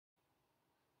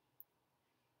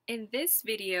In this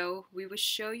video, we will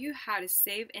show you how to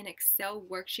save an Excel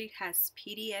worksheet as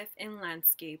PDF in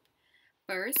landscape.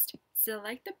 First,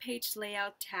 select the Page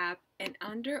Layout tab and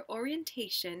under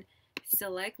Orientation,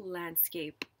 select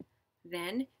Landscape.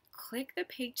 Then, click the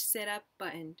Page Setup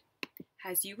button.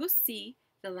 As you will see,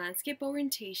 the landscape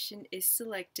orientation is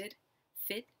selected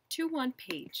Fit to one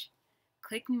page.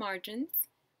 Click Margins.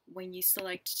 When you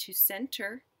select to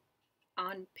center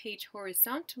on page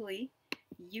horizontally,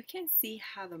 you can see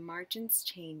how the margins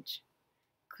change.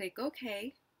 Click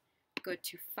OK, go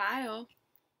to File,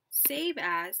 Save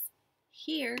As.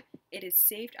 Here it is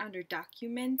saved under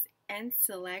Documents and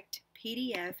select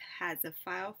PDF as a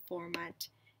file format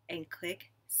and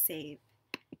click Save.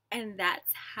 And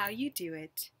that's how you do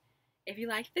it. If you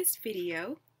like this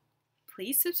video,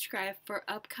 please subscribe for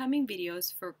upcoming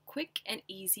videos for quick and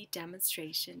easy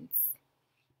demonstrations.